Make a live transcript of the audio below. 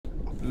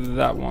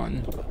that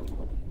one.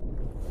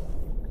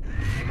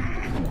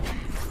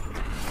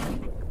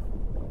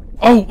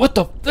 Oh, what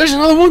the? There's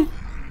another one!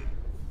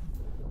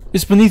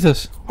 It's beneath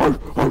us.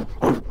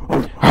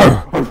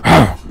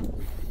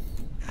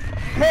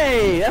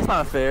 Hey, that's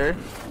not fair.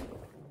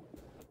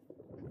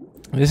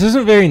 This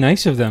isn't very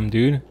nice of them,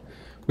 dude.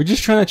 We're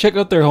just trying to check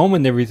out their home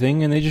and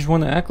everything, and they just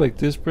want to act like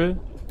this, bro.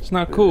 It's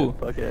not cool.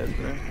 Fuck ass,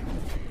 bro.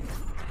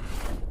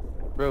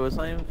 Bro, it's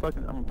not even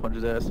fucking. I'm gonna punch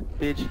his ass.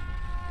 Bitch.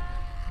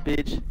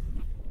 Bitch.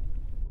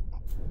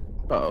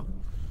 Uh-oh.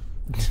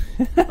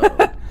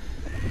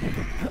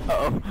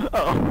 Uh-oh.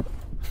 Uh-oh.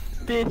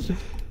 Bitch.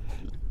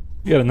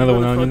 You got another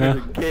one on you now.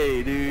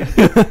 Gay, dude. You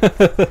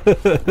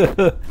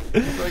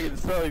fucking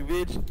suck,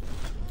 bitch.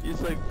 You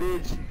suck,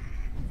 bitch.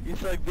 You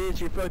suck,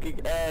 bitch. You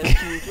fucking ass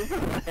cheek. You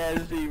fucking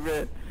ass cheek,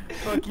 bro.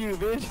 Fuck you,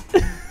 bitch.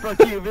 Fuck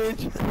you,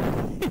 bitch.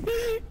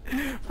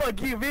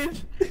 Fuck you,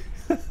 bitch.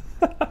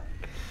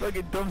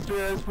 Fucking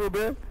dumpster ass fool,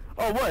 bro.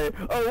 Oh what?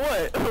 Oh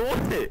what? Oh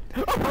what?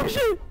 Oh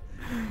shit!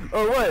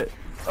 Oh what?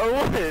 Oh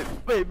what?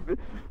 Wait,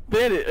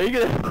 Bandit, are you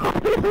gonna?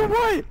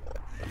 What?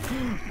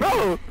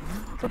 Bro,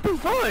 what the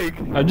fuck?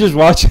 I'm just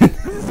watching.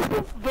 This is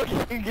so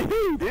fucking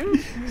gay,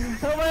 dude.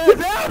 How am I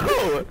out?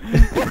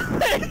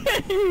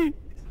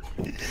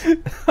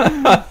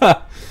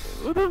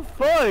 What the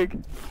fuck?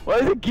 Why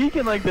is it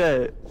geeking like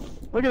that?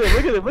 Look at him!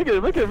 Look at him! Look at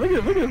him! Look at him! Look at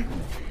him! Look at him!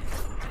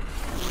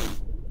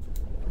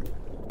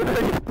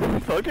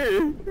 Okay,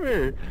 come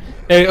here.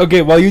 Hey,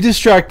 okay, while you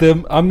distract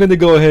them, I'm gonna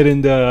go ahead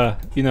and,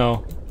 you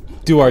know,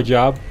 do our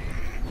job.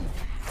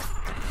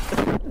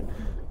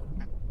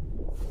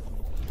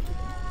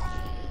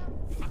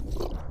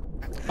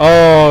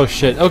 Oh,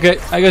 shit. Okay,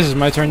 I guess it's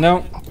my turn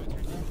now.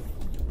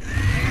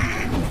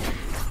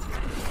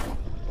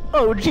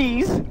 Oh,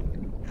 jeez.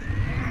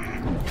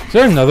 Is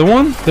there another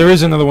one? There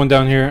is another one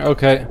down here.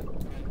 Okay.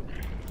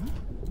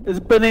 It's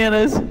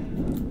bananas.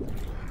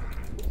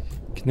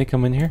 Can they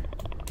come in here?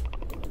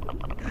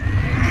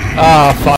 Ah, fuck.